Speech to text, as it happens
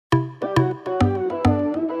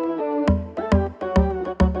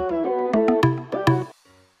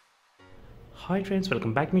Hi friends,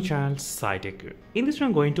 welcome back to my channel saitechguruu. In this video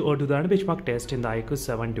I'm going to do the benchmark test in the iQOO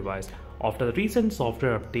 7 device after the recent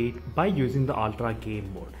software update by using the ultra game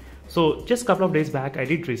mode. So just a couple of days back I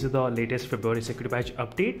did receive the latest February security patch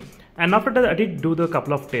update, and after that I did do the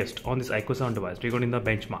couple of tests on this iQOO 7 device regarding the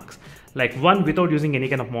benchmarks, like one without using any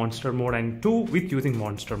kind of monster mode and two with using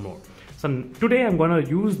monster mode. So today I'm gonna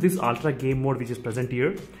use this ultra game mode which is present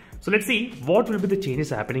here. So let's see what will be the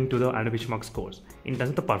changes happening to the benchmark scores in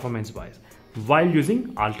terms of the performance wise while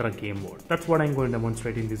using ultra game mode. That's what I'm going to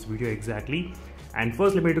demonstrate in this video exactly. And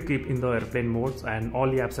first let me to keep in the airplane modes and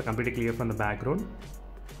all the apps are completely clear from the background.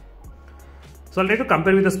 So I'll try to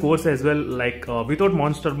compare with the scores as well, like without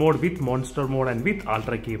monster mode, with monster mode and with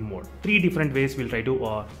ultra game mode. Three different ways we'll try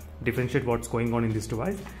to differentiate what's going on in this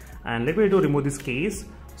device. And let me to remove this case.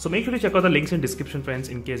 So make sure to check out the links in description friends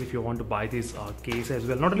in case if you want to buy this case as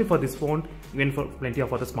well, not only for this phone, even for plenty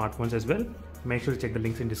of other smartphones as well. Make sure to check the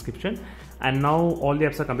links in description. And now all the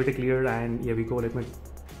apps are completely clear and here we go. Let me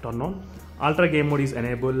turn on. Ultra game mode is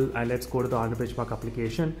enabled and let's go to the benchmark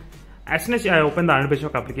application. As soon as I open the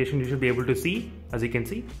benchmark application, you should be able to see, as you can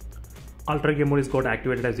see, ultra game mode is got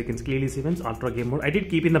activated. As you can clearly see friends, ultra game mode I did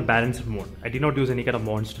keep in the balanced mode. I did not use any kind of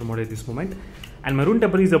monster mode at this moment. And my room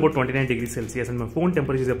temperature is about 29 degrees Celsius and my phone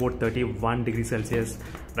temperature is about 31 degrees Celsius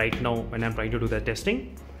right now when I'm trying to do the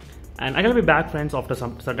testing. And I'm gonna be back friends after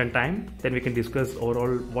some certain time, then we can discuss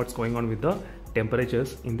overall what's going on with the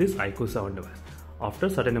temperatures in this iQOO 7 device after a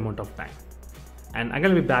certain amount of time. And I'm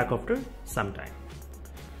gonna be back after some time.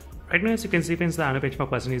 Right now as you can see friends, the benchmark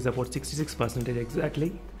percentage is about 66%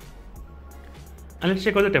 exactly. And let's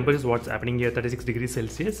check out the temperatures, what's happening here. 36 degrees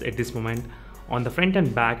Celsius at this moment. On the front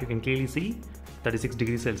and back you can clearly see 36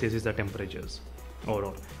 degrees Celsius is the temperatures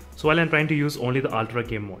overall. So while I'm trying to use only the ultra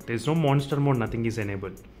game mode, there is no monster mode, nothing is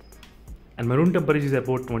enabled. And my room temperature is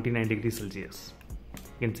about 29 degrees Celsius.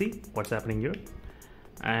 You can see what's happening here.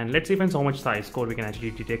 And let's see friends how much size score we can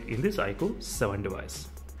actually detect in this iQOO 7 device.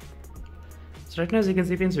 So right now as you can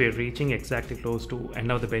see friends, we're reaching exactly close to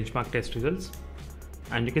end of the benchmark test results.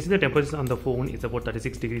 And you can see the temperature on the phone is about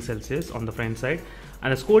 36 degrees Celsius on the front side,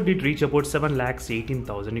 and the score did reach about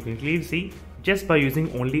 7,18,000. You can clearly see just by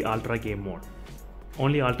using only ultra game mode.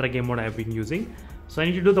 Only ultra game mode I have been using. So I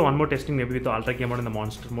need to do the one more testing maybe with the ultra game mode and the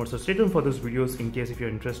monster mode. So stay tuned for those videos in case if you're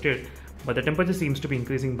interested. But the temperature seems to be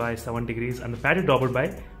increasing by 7 degrees and the battery dropped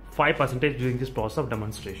by 5% during this process of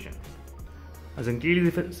demonstration. As you can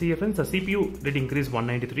clearly see friends, the CPU did increase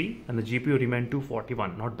 193 and the GPU remained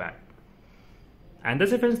 241. Not bad. And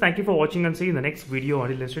that's it friends, thank you for watching and see you in the next video.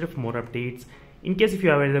 Until next video for more updates. In case if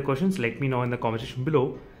you have any other questions, let me know in the comment section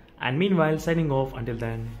below. And meanwhile, signing off until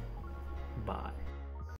then, bye.